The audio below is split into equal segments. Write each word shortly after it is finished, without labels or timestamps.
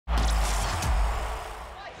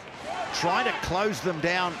try to close them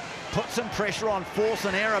down, put some pressure on, force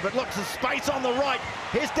an error, but looks, there's space on the right.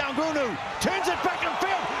 Here's Daugunu, turns it back in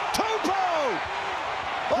field, Tupou!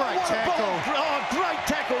 Great tackle. Oh, great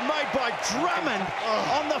tackle made by Drummond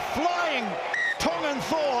on the Flying Tongan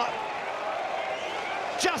Thor.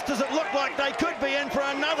 Just as it looked like they could be in for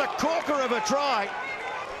another corker of a try.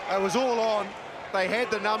 It was all on. They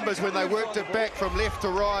had the numbers when they worked it back from left to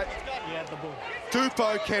right.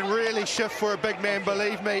 Tupou can really shift for a big man,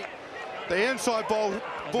 believe me. The inside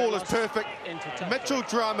ball is perfect. Mitchell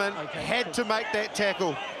Drummond had to make that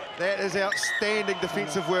tackle. That is outstanding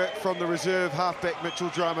defensive work from the reserve halfback Mitchell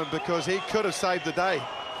Drummond, because he could have saved the day.